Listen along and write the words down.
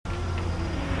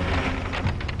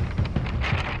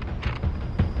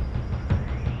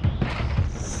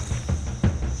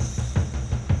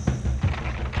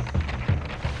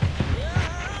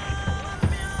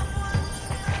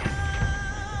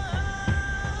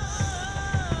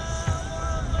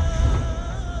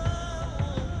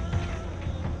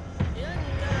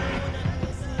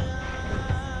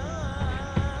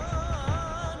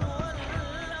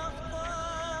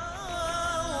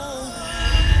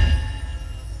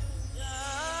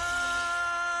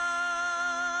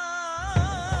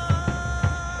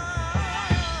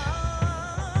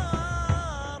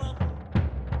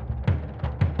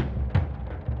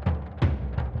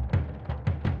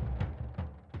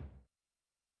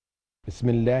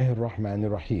Bismillahir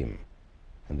Rahmanir Rahim.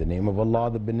 In the name of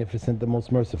Allah, the Beneficent, the Most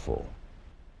Merciful.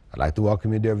 I'd like to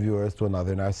welcome you, dear viewers, to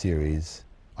another in our series,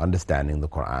 Understanding the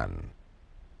Qur'an.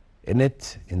 In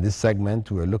this segment,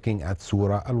 we're looking at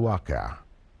Surah Al Waqiyah,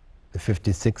 the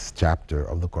 56th chapter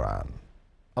of the Qur'an.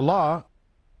 Allah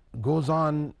goes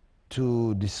on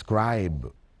to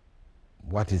describe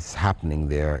what is happening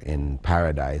there in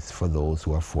paradise for those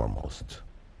who are foremost.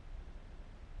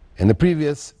 In the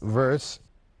previous verse,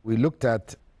 we looked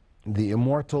at the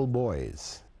immortal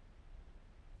boys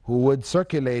who would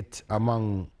circulate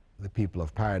among the people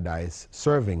of paradise,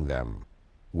 serving them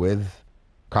with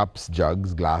cups,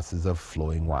 jugs, glasses of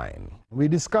flowing wine. We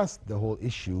discussed the whole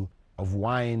issue of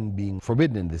wine being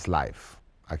forbidden in this life.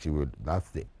 Actually, that's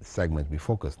the segment we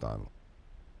focused on.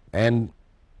 And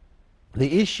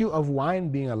the issue of wine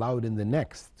being allowed in the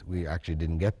next, we actually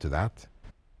didn't get to that.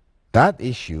 That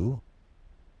issue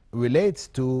relates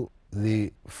to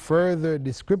the further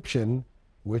description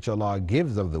which Allah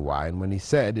gives of the wine when He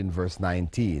said in verse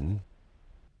 19,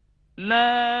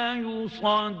 لا يصدعون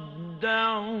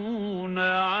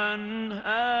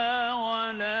عنها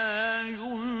ولا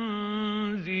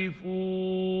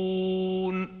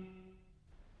ينزفون,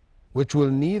 which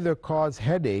will neither cause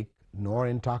headache nor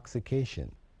intoxication.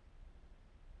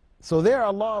 So there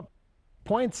Allah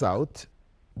points out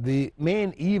the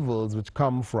main evils which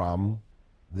come from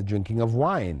the drinking of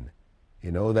wine.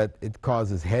 You know, that it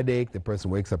causes headache. The person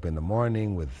wakes up in the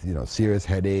morning with, serious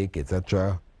headache,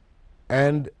 etc.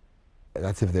 And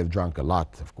that's if they've drunk a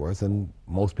lot, of course, and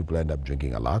most people end up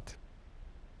drinking a lot.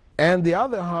 And the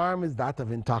other harm is that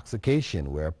of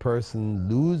intoxication, where a person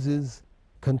loses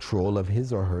control of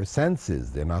his or her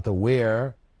senses. They're not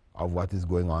aware of what is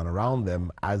going on around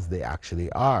them as they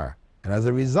actually are. And as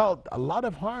a result, a lot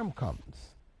of harm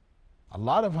comes. A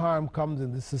lot of harm comes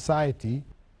in this society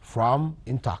from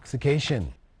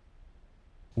intoxication.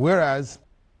 Whereas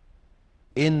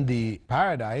in the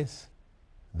paradise,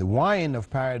 the wine of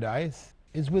paradise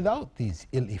is without these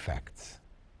ill effects.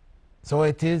 So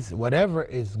it is whatever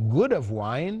is good of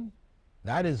wine,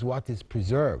 that is what is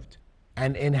preserved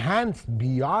and enhanced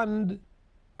beyond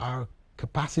our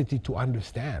capacity to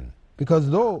understand. Because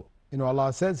though,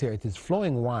 Allah says here, it is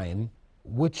flowing wine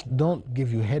which don't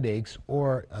give you headaches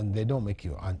and they don't make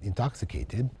you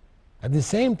intoxicated. At the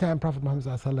same time, Prophet Muhammad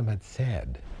ﷺ had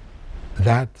said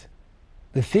that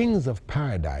the things of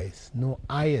paradise no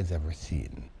eye has ever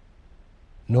seen,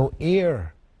 no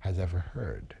ear has ever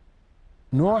heard,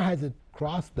 nor has it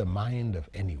crossed the mind of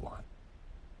anyone.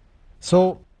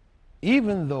 So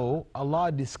even though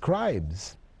Allah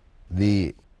describes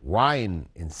the wine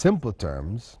in simple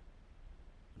terms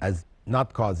as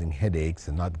not causing headaches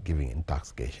and not giving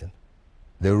intoxication,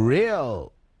 the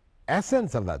real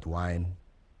essence of that wine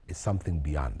is something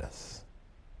beyond us.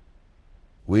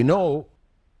 We know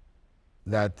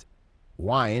that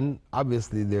wine,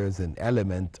 obviously there's an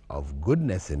element of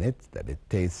goodness in it, that it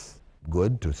tastes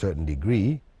good to a certain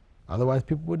degree, otherwise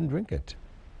people wouldn't drink it.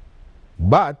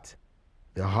 But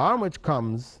the harm which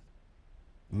comes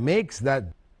makes that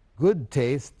good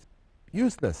taste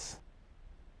useless.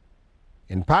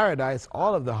 In paradise,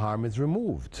 all of the harm is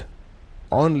removed.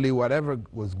 Only whatever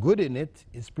was good in it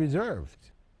is preserved.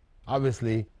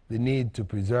 Obviously, the need to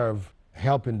preserve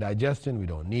help in digestion we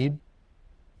don't need,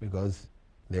 because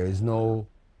there is no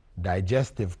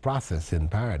digestive process in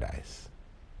paradise.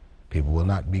 People will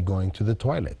not be going to the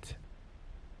toilet.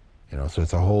 So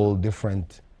it's a whole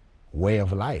different way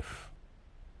of life.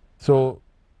 So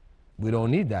we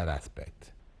don't need that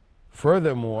aspect.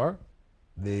 Furthermore,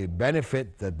 the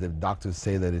benefit that the doctors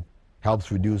say that it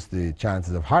helps reduce the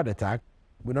chances of heart attack,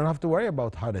 we don't have to worry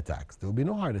about heart attacks. There will be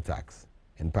no heart attacks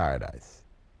in paradise,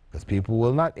 because people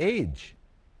will not age.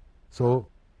 So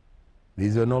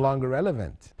these are no longer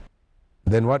relevant.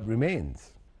 Then what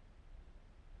remains?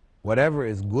 Whatever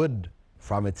is good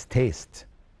from its taste,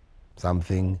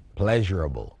 something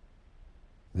pleasurable,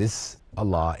 this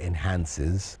Allah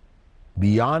enhances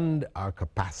beyond our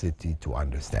capacity to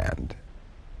understand.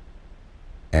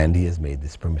 And He has made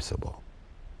this permissible.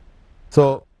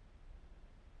 So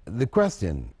the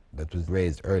question that was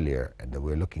raised earlier and that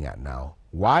we're looking at now,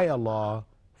 why Allah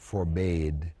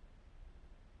forbade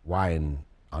wine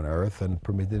on earth and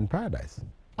permitted in paradise?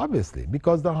 Obviously,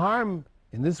 because the harm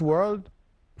in this world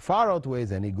far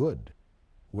outweighs any good.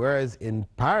 Whereas in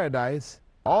paradise,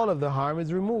 all of the harm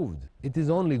is removed. It is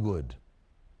only good.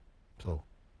 So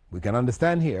we can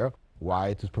understand here why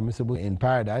it was permissible in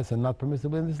paradise and not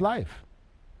permissible in this life.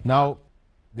 Now,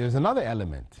 there's another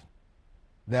element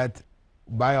that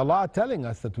by Allah telling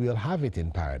us that we'll have it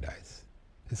in paradise,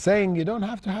 it's saying you don't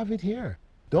have to have it here.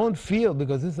 Don't feel,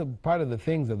 because this is a part of the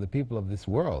things of the people of this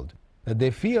world, that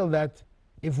they feel that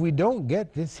if we don't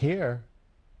get this here,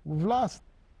 we've lost.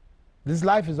 This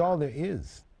life is all there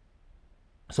is.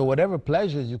 So whatever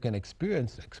pleasures you can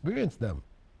experience, experience them.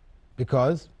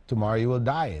 Because tomorrow you will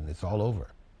die and it's all over.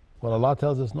 Well, Allah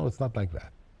tells us, no, it's not like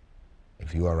that.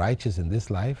 If you are righteous in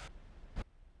this life,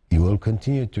 you will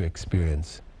continue to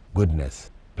experience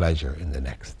goodness, pleasure in the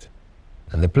next.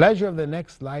 And the pleasure of the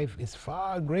next life is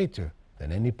far greater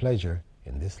than any pleasure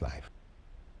in this life.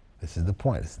 This is the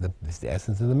point. This is the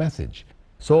essence of the message.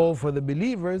 So for the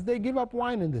believers, they give up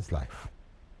wine in this life.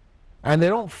 And they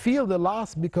don't feel the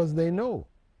loss because they know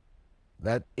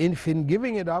that if in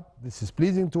giving it up, this is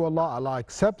pleasing to Allah, Allah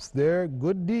accepts their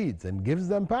good deeds and gives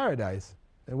them paradise,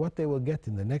 then what they will get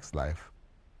in the next life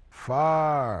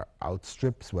far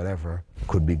outstrips whatever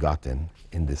could be gotten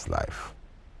in this life.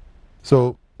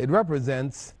 So it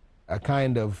represents a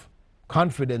kind of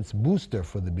confidence booster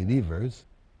for the believers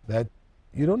that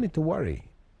you don't need to worry.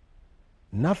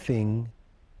 Nothing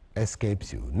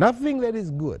escapes you. Nothing that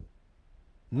is good.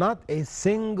 Not a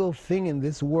single thing in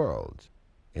this world,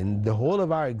 in the whole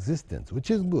of our existence, which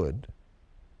is good,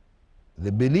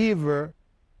 the believer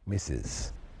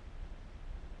misses.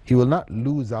 He will not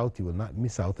lose out, he will not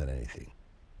miss out on anything.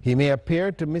 He may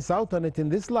appear to miss out on it in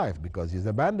this life because he's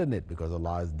abandoned it, because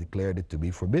Allah has declared it to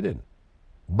be forbidden.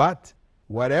 But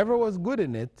whatever was good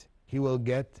in it, he will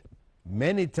get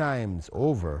many times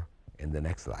over in the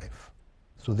next life.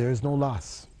 So there is no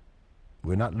loss.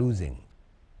 We're not losing.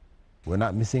 We're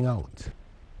not missing out.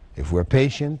 If we're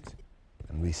patient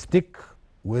and we stick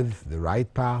with the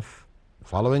right path,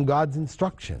 following God's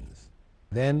instructions,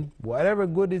 then whatever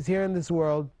good is here in this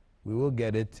world, we will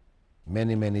get it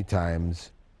many, many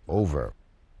times over.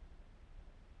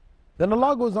 Then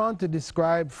Allah goes on to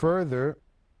describe further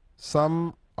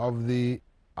some of the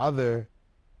other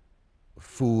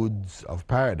foods of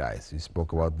paradise. He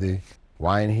spoke about the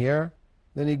wine here.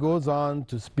 Then he goes on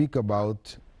to speak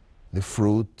about the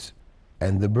fruit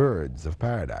and the birds of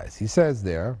paradise. He says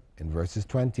there in verses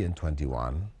 20 and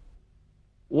 21,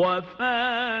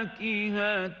 وَفَاكِهَةٍ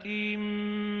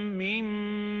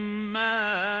مِّمَّا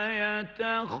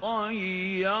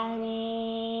يَتَخَيَّرُونَ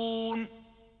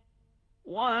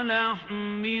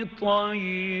وَلَحْمِ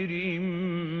طَيْرٍ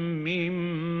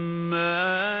مِّمَّا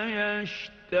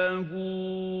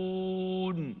يَشْتَهُونَ.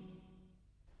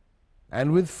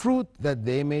 and with fruit that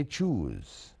they may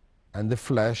choose, and the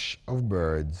flesh of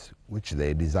birds which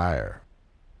they desire.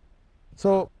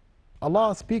 So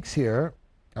Allah speaks here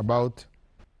about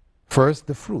first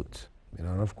the fruit. And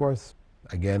of course,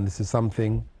 again, this is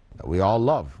something that we all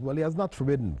love. Well, He has not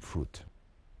forbidden fruit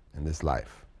in this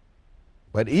life.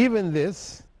 But even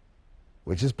this,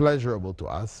 which is pleasurable to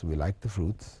us, we like the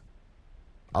fruits,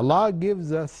 Allah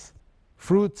gives us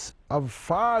fruits of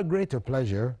far greater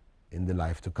pleasure in the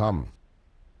life to come.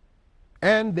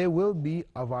 And they will be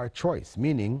of our choice,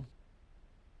 meaning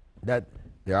that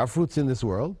there are fruits in this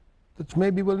world which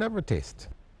maybe we'll never taste.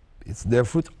 There are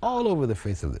fruits all over the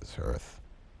face of this earth.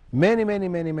 Many, many,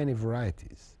 many, many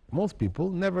varieties. Most people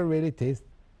never really taste,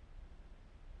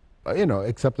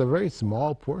 except a very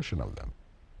small portion of them.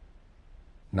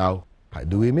 Now,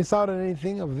 do we miss out on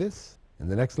anything of this in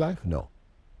the next life? No.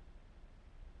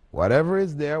 Whatever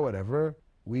is there, whatever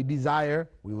we desire,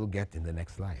 we will get in the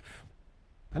next life.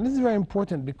 And this is very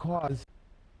important because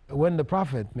when the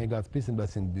Prophet, may God's peace and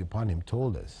blessing be upon him,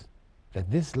 told us that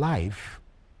this life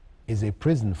is a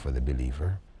prison for the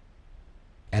believer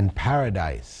and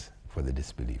paradise for the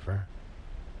disbeliever,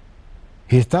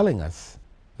 he's telling us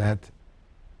that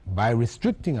by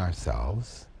restricting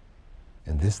ourselves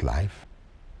in this life,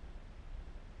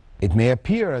 it may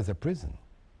appear as a prison.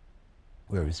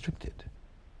 We're restricted.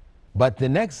 But the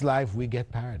next life we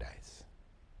get paradise.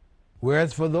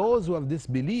 Whereas for those who have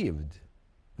disbelieved,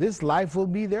 this life will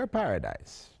be their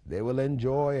paradise. They will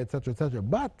enjoy, etc., etc.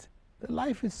 But the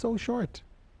life is so short.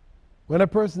 When a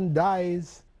person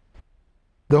dies,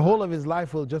 the whole of his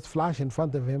life will just flash in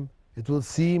front of him. It will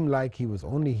seem like he was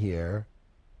only here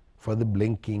for the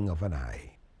blinking of an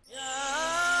eye.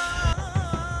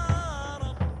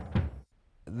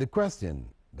 The question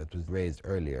that was raised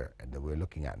earlier and that we're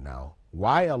looking at now,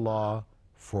 why Allah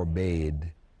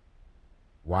forbade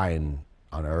wine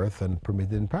on earth and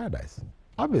permitted in paradise?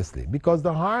 Obviously, because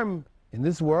the harm in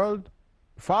this world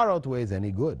far outweighs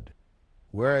any good.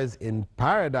 Whereas in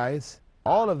paradise,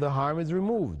 all of the harm is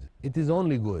removed. It is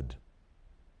only good.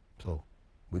 So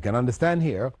we can understand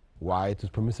here why it is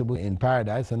permissible in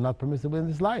paradise and not permissible in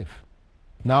this life.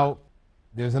 Now,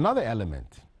 there's another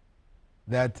element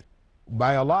that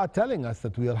by Allah telling us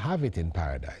that we'll have it in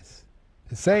paradise,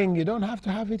 it's saying you don't have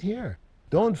to have it here.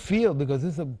 Don't feel, because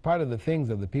this is a part of the things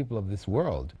of the people of this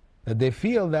world, that they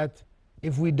feel that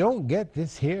if we don't get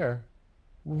this here,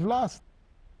 we've lost.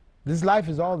 This life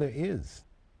is all there is.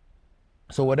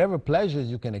 So whatever pleasures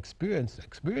you can experience,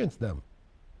 experience them.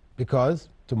 Because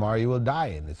tomorrow you will die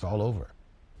and it's all over.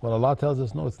 Well, Allah tells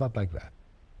us, no, it's not like that.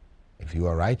 If you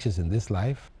are righteous in this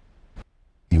life,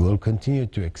 you will continue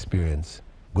to experience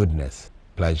goodness,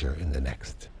 pleasure in the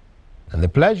next. And the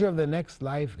pleasure of the next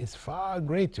life is far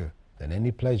greater than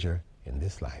any pleasure in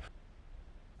this life.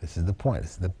 This is the point.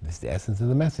 This is the essence of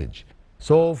the message.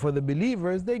 So for the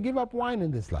believers, they give up wine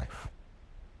in this life.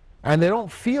 And they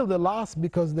don't feel the loss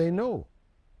because they know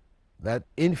that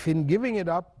if in giving it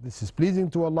up, this is pleasing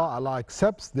to Allah, Allah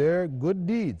accepts their good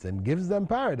deeds and gives them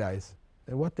paradise,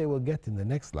 then what they will get in the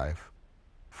next life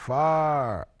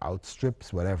far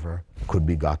outstrips whatever could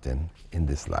be gotten in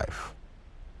this life.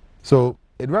 So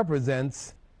it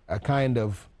represents a kind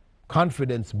of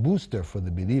confidence booster for the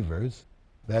believers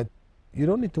that you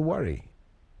don't need to worry.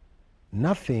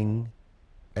 Nothing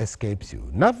escapes you.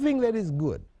 Nothing that is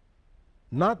good.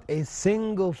 Not a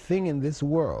single thing in this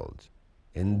world,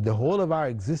 in the whole of our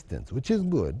existence, which is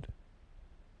good,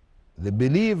 the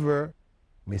believer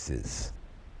misses.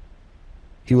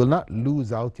 He will not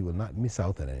lose out, he will not miss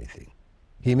out on anything.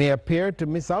 He may appear to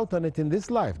miss out on it in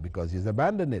this life because he's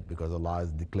abandoned it, because Allah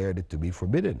has declared it to be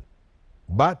forbidden.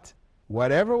 But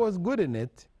whatever was good in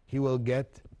it, he will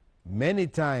get many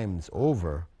times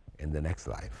over in the next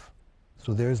life.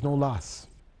 So there is no loss.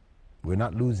 We're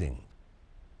not losing.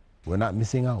 We're not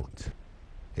missing out.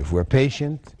 If we're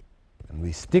patient and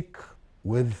we stick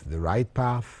with the right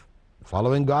path,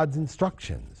 following God's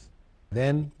instructions,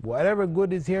 then whatever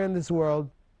good is here in this world,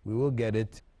 we will get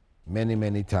it many,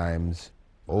 many times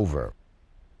over.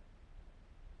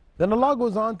 Then Allah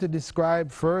goes on to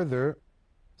describe further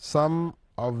some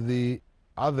of the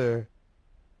other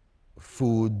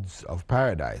foods of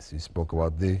paradise. He spoke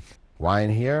about the wine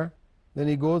here. Then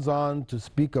he goes on to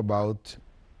speak about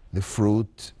the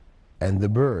fruit and the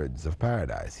birds of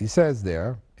paradise. He says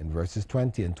there in verses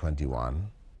 20 and 21,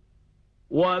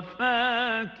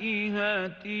 وَفَاكِهَةٍ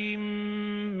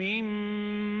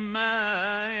مِّمَّا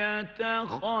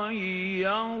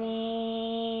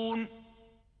يَتَخَيَّرُونَ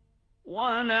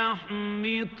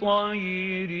وَلَحْمِ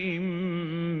طَيْرٍ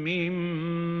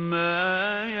مِّمَّا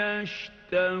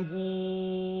يَشْتَهُونَ.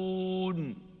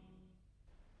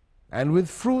 and with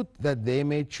fruit that they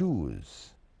may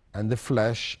choose, and the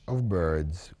flesh of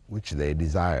birds which they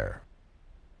desire.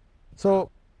 So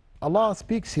Allah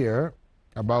speaks here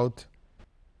about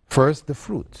first the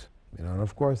fruit. And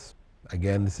of course,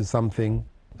 again, this is something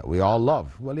that we all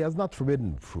love. Well, He has not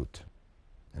forbidden fruit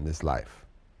in this life.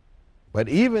 But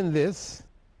even this,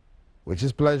 which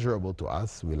is pleasurable to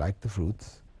us, we like the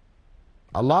fruits,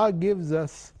 Allah gives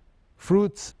us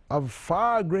fruits of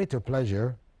far greater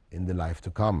pleasure in the life to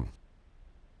come.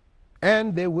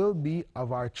 And they will be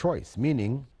of our choice,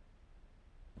 meaning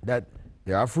that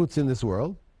there are fruits in this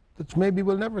world that maybe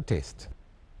we'll never taste.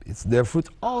 There are fruits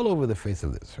all over the face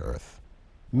of this earth.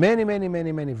 Many, many,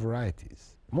 many, many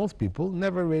varieties. Most people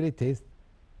never really taste,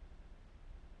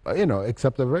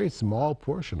 except a very small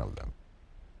portion of them.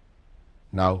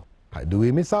 Now, do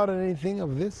we miss out on anything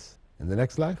of this in the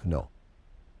next life? No.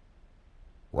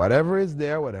 Whatever is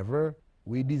there, whatever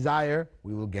we desire,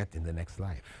 we will get in the next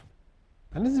life.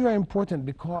 And this is very important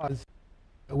because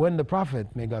when the Prophet,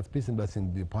 may God's peace and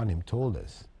blessing be upon him, told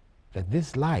us that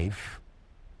this life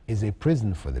is a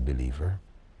prison for the believer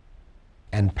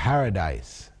and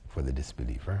paradise for the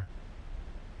disbeliever,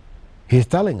 he's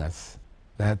telling us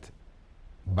that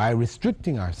by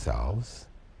restricting ourselves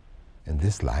in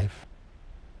this life,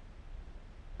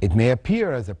 it may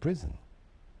appear as a prison.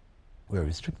 We're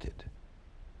restricted.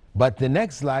 But the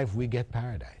next life we get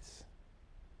paradise.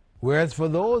 Whereas for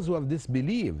those who have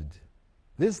disbelieved,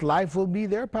 this life will be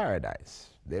their paradise.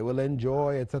 They will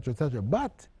enjoy, etc., etc.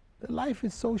 But the life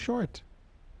is so short.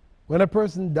 When a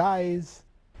person dies,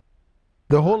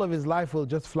 the whole of his life will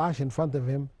just flash in front of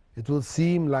him. It will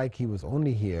seem like he was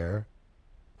only here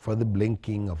for the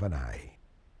blinking of an eye,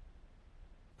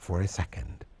 for a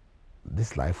second.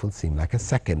 This life will seem like a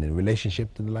second in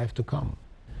relationship to the life to come.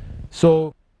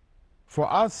 So,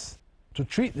 for us to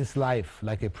treat this life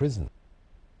like a prison,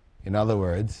 in other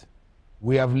words,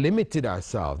 we have limited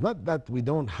ourselves. Not that we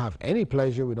don't have any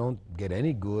pleasure, we don't get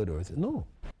any good, no.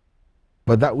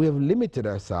 But that we have limited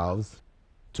ourselves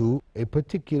to a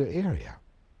particular area.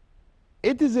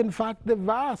 It is in fact the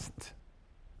vast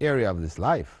area of this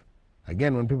life.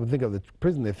 Again, when people think of the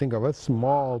prison, they think of a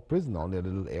small prison, only a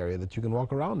little area that you can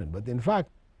walk around in. But in fact,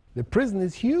 the prison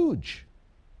is huge.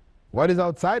 What is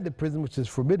outside the prison, which is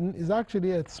forbidden, is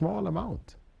actually a small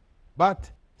amount.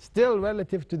 But still,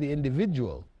 relative to the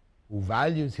individual who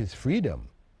values his freedom,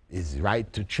 is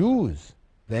right to choose,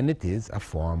 then it is a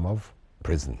form of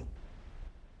prison.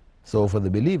 So for the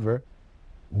believer,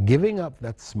 giving up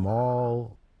that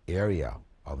small area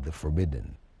of the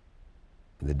forbidden,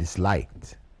 the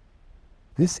disliked,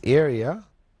 this area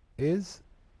is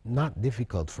not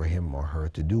difficult for him or her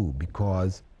to do,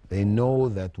 because they know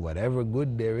that whatever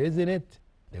good there is in it,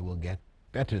 they will get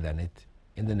better than it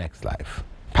in the next life.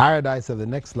 Paradise of the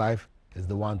next life is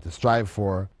the one to strive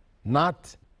for,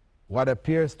 not what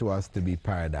appears to us to be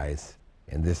paradise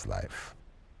in this life.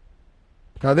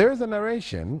 Now there is a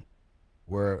narration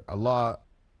where Allah,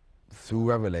 through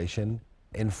revelation,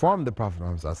 informed the Prophet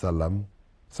Muhammad ﷺ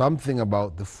something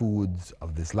about the foods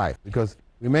of this life. Because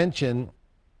we mentioned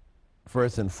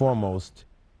first and foremost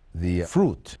the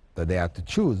fruit that they had to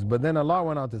choose, but then Allah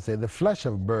went on to say the flesh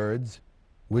of birds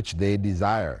which they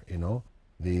desire. You know,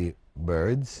 the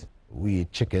birds, we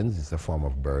eat chickens, it's a form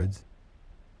of birds,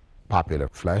 popular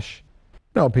flesh.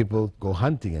 You know, people go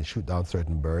hunting and shoot down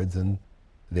certain birds, and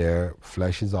their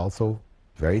flesh is also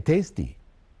very tasty.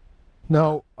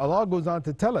 Now, Allah goes on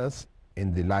to tell us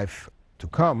in the life to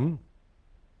come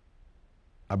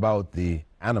about the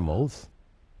animals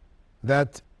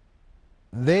that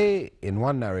they, in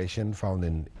one narration found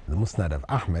in the Musnad of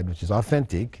Ahmed, which is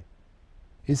authentic,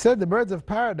 he said the birds of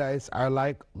paradise are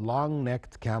like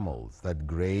long-necked camels that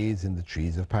graze in the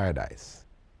trees of paradise.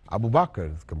 Abu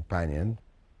Bakr, his companion,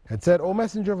 had said, "O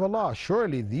Messenger of Allah,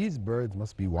 surely these birds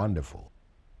must be wonderful."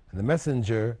 And the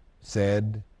Messenger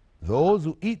said, "Those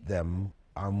who eat them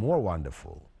are more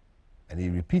wonderful." And he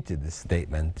repeated this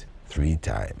statement 3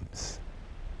 times.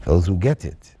 Those who get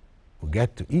it, who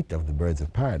get to eat of the birds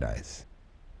of paradise,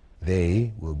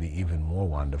 they will be even more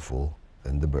wonderful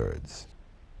than the birds.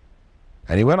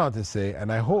 And he went on to say,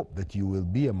 "And I hope that you will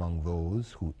be among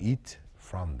those who eat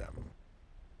from them."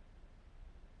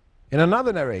 In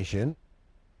another narration,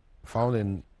 found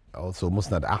in also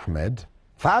Musnad Ahmed,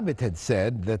 Thabit had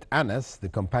said that Anas, the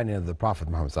companion of the Prophet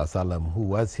Muhammad ﷺ, who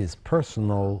was his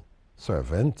personal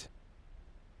servant,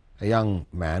 a young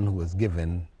man who was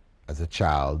given as a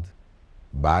child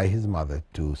by his mother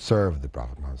to serve the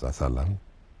Prophet Muhammad ﷺ,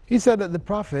 he said that the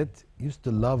Prophet used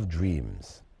to love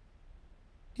dreams.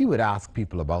 He would ask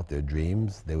people about their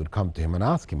dreams. They would come to him and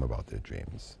ask him about their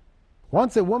dreams.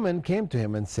 Once a woman came to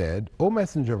him and said, "O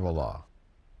Messenger of Allah,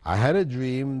 I had a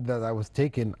dream that I was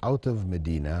taken out of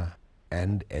Medina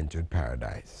and entered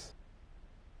paradise.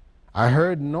 I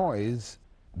heard noise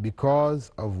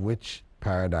because of which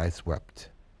paradise wept.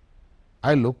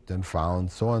 I looked and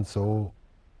found so-and-so,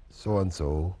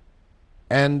 so-and-so."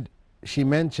 And she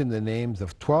mentioned the names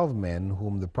of 12 men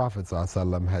whom the Prophet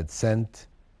ﷺ had sent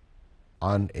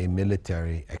on a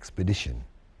military expedition.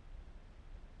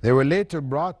 They were later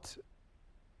brought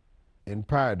in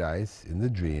paradise in the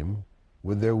dream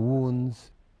with their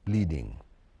wounds bleeding.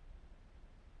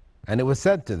 And it was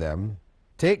said to them,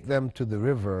 "Take them to the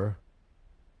river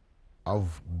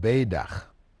of Beidah."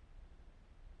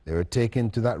 They were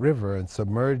taken to that river and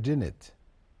submerged in it,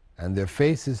 and their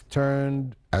faces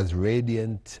turned as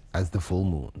radiant as the full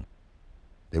moon.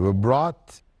 They were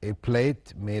brought a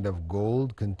plate made of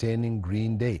gold containing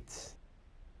green dates.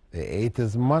 They ate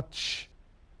as much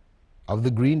of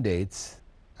the green dates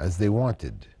as they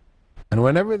wanted. And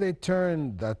whenever they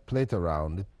turned that plate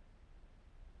around,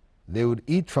 they would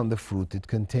eat from the fruit it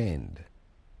contained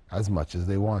as much as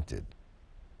they wanted.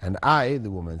 And I,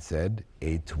 the woman said,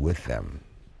 ate with them.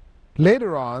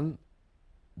 Later on,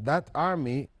 that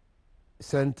army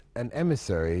sent an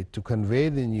emissary to convey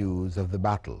the news of the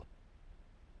battle.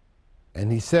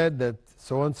 And he said that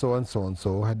so-and-so and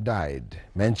so-and-so had died,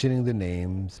 mentioning the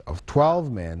names of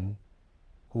 12 men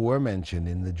who were mentioned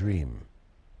in the dream.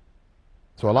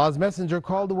 So Allah's Messenger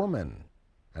called the woman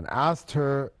and asked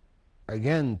her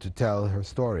again to tell her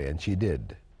story, and she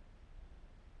did.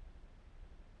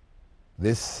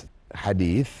 This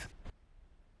hadith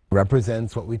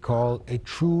represents what we call a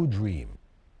true dream,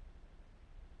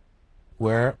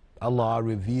 where Allah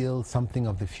reveals something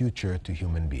of the future to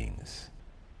human beings.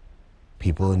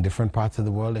 People in different parts of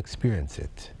the world experience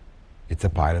it. It's a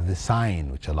part of the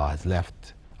sign which Allah has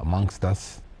left amongst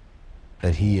us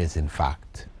that He is in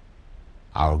fact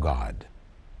our God.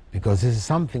 Because this is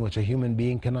something which a human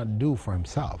being cannot do for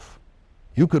himself.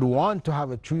 You could want to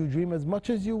have a true dream as much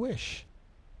as you wish.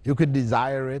 You could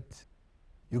desire it.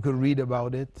 You could read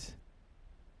about it.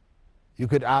 You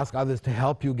could ask others to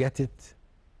help you get it,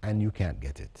 and you can't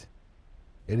get it.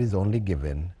 It is only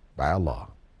given by Allah.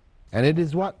 And it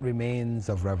is what remains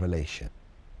of revelation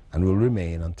and will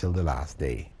remain until the last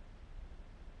day.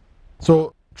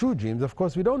 So, true dreams, of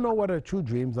course, we don't know what are true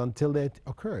dreams until they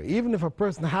occur. Even if a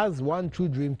person has one true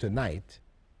dream tonight,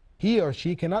 he or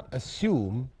she cannot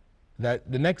assume that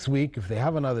the next week, if they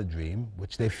have another dream,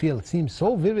 which they feel seems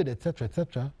so vivid, etc.,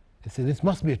 etc., they say, this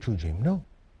must be a true dream. No.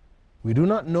 We do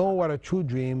not know what are true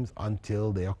dreams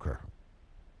until they occur.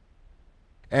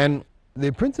 And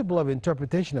the principle of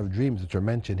interpretation of dreams, which are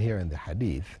mentioned here in the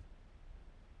hadith,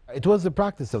 it was the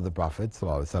practice of the Prophet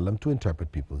ﷺ to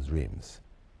interpret people's dreams.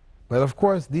 But of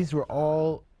course, these were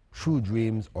all true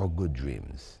dreams or good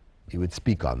dreams. He would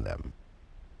speak on them.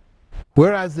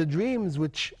 Whereas the dreams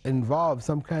which involve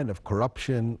some kind of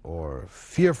corruption or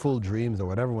fearful dreams or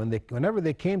whatever, whenever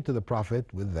they came to the Prophet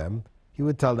with them, he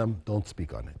would tell them, don't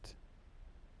speak on it.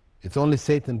 It's only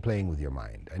Satan playing with your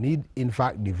mind. And he, in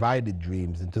fact, divided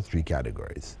dreams into three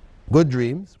categories. Good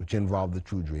dreams, which involve the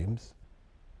true dreams,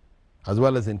 as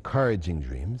well as encouraging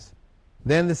dreams.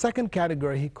 Then the second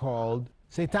category he called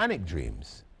satanic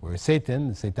dreams, where Satan,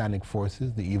 the satanic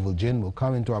forces, the evil jinn, will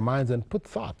come into our minds and put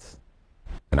thoughts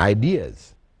and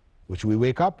ideas which we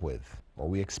wake up with or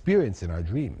we experience in our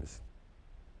dreams.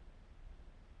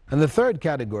 And the third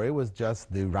category was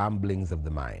just the ramblings of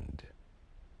the mind.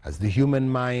 As the human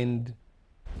mind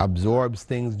absorbs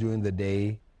things during the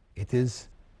day, it is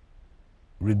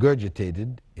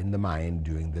regurgitated in the mind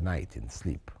during the night in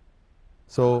sleep.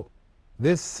 So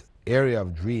this area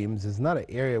of dreams is not an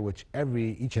area which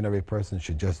each and every person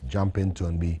should just jump into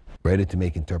and be ready to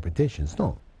make interpretations.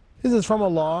 No. This is from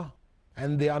Allah,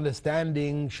 and the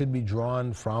understanding should be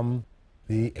drawn from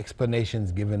the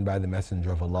explanations given by the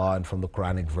Messenger of Allah and from the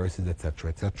Quranic verses,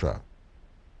 etc., etc.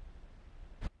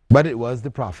 But it was the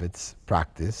Prophet's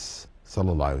practice,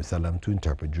 sallallahu alaihi wasallam, to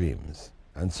interpret dreams.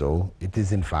 And so it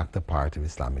is in fact a part of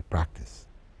Islamic practice.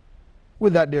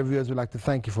 With that, dear viewers, we'd like to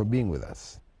thank you for being with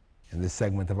us in this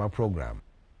segment of our program,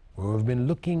 where we've been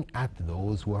looking at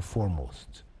those who are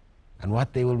foremost and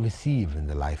what they will receive in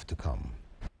the life to come.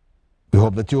 We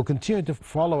hope that you will continue to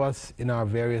follow us in our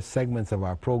various segments of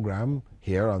our program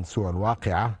here on Surah Al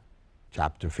Waqiyah,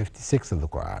 chapter 56 of the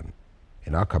Qur'an,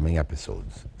 in our coming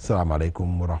episodes. Assalamu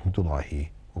alaikum wa rahmatullahi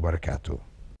wa barakatuh.